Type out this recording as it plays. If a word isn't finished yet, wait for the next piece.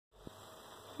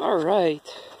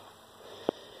Alright,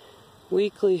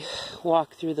 weekly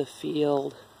walk through the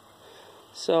field.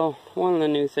 So one of the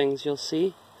new things you'll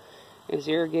see is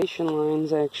irrigation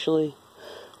lines actually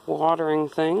watering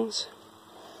things.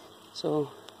 So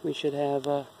we should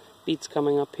have beets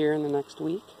coming up here in the next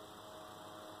week.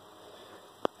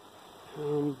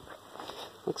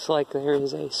 Looks like there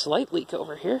is a slight leak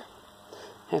over here.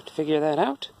 Have to figure that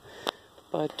out.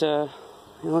 But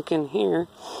look in here,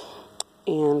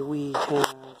 and we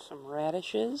have some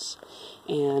radishes,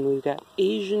 and we've got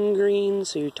Asian greens,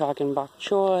 so you're talking bok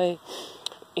choy,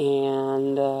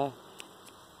 and oh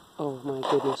my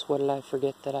goodness, what did I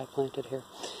forget that I planted here?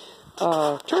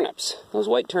 Turnips. Those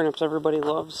white turnips everybody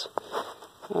loves.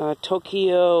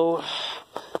 Tokyo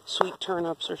sweet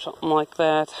turnips or something like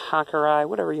that. Hakurai,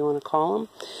 whatever you want to call them.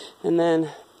 And then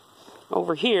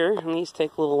over here, and these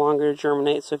take a little longer to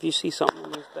germinate, so if you see something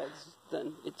in these beds,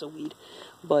 then it's a weed.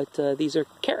 But these are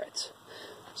carrots.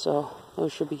 So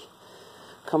those should be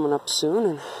coming up soon.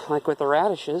 And like with the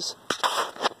radishes,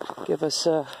 give us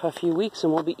a few weeks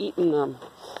and we'll be eating them.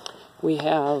 We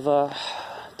have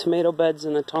tomato beds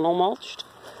in the tunnel mulched.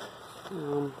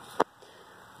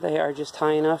 They are just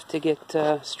high enough to get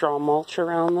straw mulch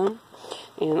around them.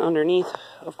 And underneath,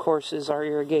 of course, is our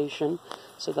irrigation.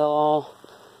 So they'll all,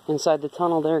 inside the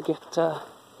tunnel there, get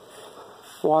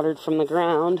watered from the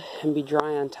ground and be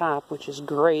dry on top, which is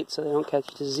great so they don't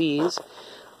catch disease.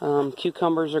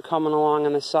 Cucumbers are coming along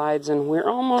on the sides, and we're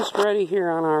almost ready here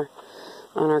on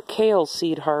our kale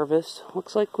seed harvest.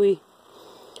 Looks like we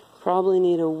probably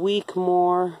need a week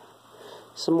more,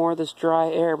 some more of this dry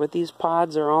air, but these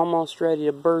pods are almost ready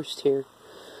to burst here.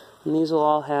 And these will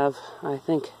all have, I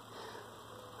think,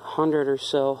 100 or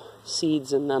so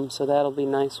seeds in them, so that'll be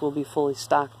nice. We'll be fully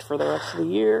stocked for the rest of the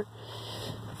year.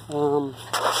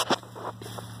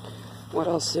 What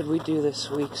else did we do this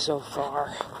week so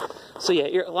far? So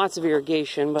yeah, lots of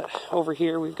irrigation, but over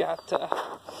here we've got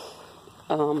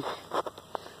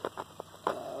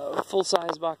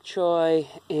full-size bok choy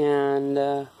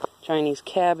and Chinese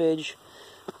cabbage.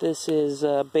 This is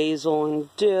basil and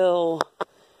dill.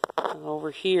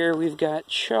 Over here we've got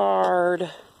chard.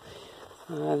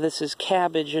 This is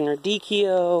cabbage and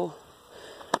radicchio.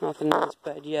 Nothing in this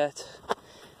bed yet.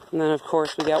 And then of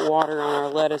course we got water on our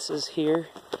lettuces here.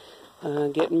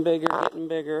 Getting bigger, getting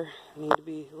bigger. Need to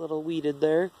be a little weeded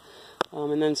there.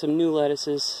 And then some new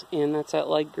lettuces, and that's that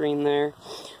light green there.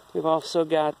 We've also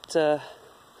got, of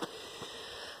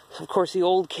course, the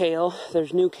old kale.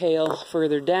 There's new kale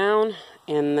further down,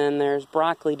 and then there's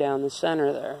broccoli down the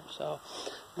center there. So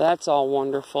that's all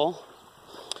wonderful.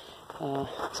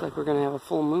 Looks like we're going to have a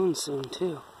full moon soon,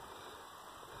 too.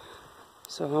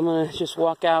 So I'm going to just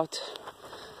walk out.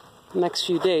 The next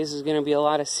few days is going to be a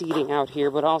lot of seeding out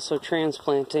here, but also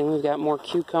transplanting. We've got more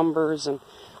cucumbers and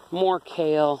more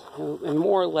kale and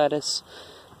more lettuce.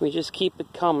 We just keep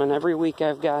it coming. Every week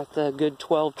I've got the good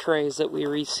 12 trays that we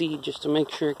reseed just to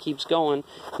make sure it keeps going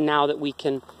now that we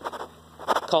can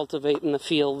cultivate in the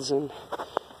fields and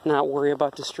not worry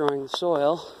about destroying the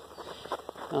soil.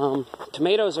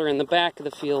 Tomatoes are in the back of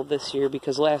the field this year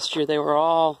because last year they were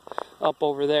all up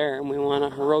over there, and we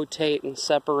want to rotate and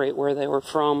separate where they were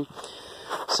from.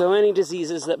 So any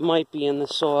diseases that might be in the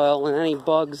soil and any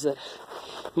bugs that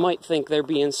might think they're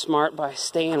being smart by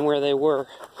staying where they were,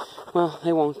 well,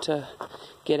 they won't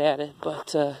get at it.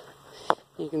 But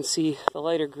you can see the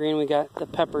lighter green, we got the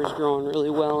peppers growing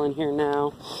really well in here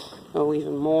now. Oh,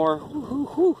 even more.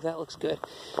 That looks good.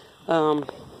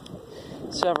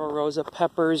 Several rows of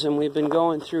peppers, and we've been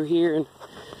going through here and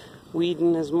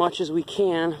weeding as much as we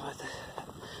can. But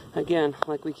again,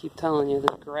 like we keep telling you,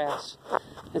 the grass,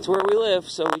 it's where we live,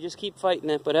 so we just keep fighting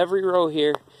it. But every row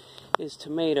here is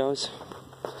tomatoes.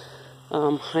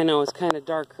 I know it's kind of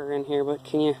darker in here, but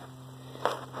can you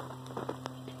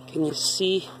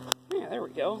see? Yeah, there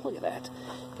we go. Look at that.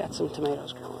 Got some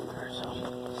tomatoes growing there. So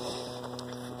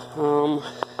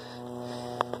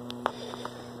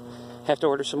have to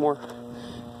order some more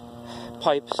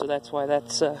pipes, so that's why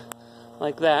that's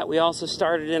like that. We also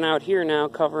started in out here now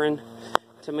covering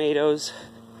tomatoes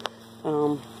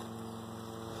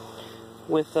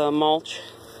with mulch.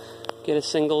 Get a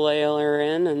single layer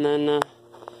in and then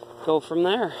go from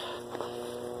there.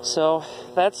 So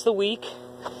that's the week.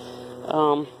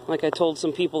 Like I told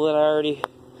some people that I already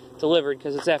delivered,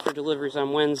 because it's after deliveries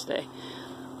on Wednesday.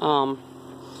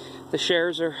 The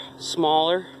shares are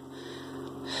smaller,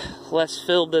 less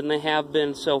filled than they have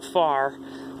been so far,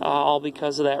 all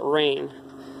because of that rain.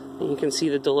 And you can see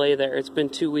the delay there. It's been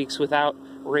 2 weeks without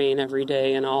rain every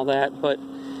day and all that, but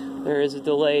there is a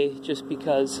delay just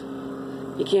because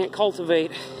you can't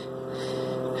cultivate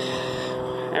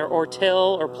or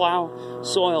till or plow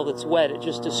soil that's wet. It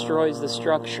just destroys the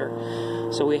structure.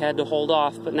 So we had to hold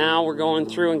off. But now we're going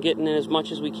through and getting in as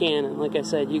much as we can. And like I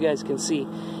said, you guys can see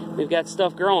we've got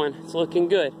stuff growing. It's looking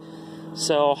good.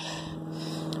 So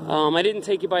I didn't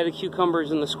take you by the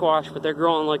cucumbers and the squash, but they're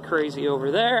growing like crazy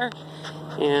over there.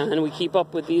 And we keep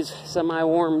up with these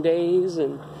semi-warm days,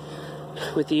 and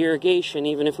with the irrigation,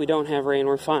 even if we don't have rain,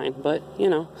 we're fine. But, you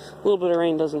know, a little bit of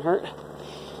rain doesn't hurt.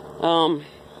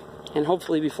 And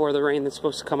hopefully before the rain that's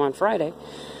supposed to come on Friday,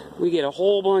 we get a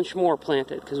whole bunch more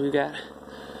planted, because we've got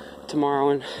tomorrow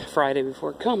and Friday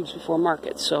before it comes, before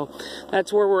market. So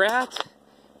that's where we're at.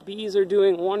 Bees are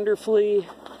doing wonderfully.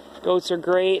 Goats are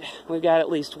great. We've got at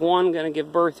least one going to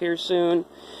give birth here soon.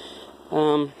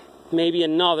 Maybe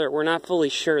another. We're not fully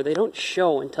sure. They don't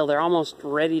show until they're almost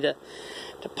ready to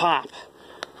pop.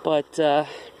 But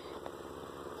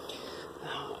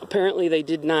apparently they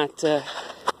did not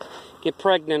get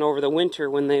pregnant over the winter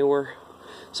when they were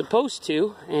supposed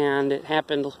to, and it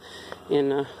happened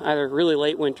in either really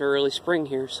late winter or early spring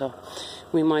here. So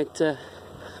we might,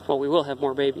 well, we will have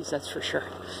more babies, that's for sure,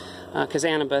 because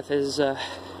Annabeth is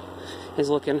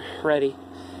looking ready.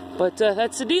 But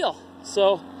that's the deal.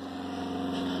 So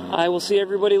I will see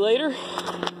everybody later,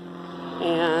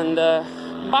 and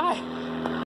bye.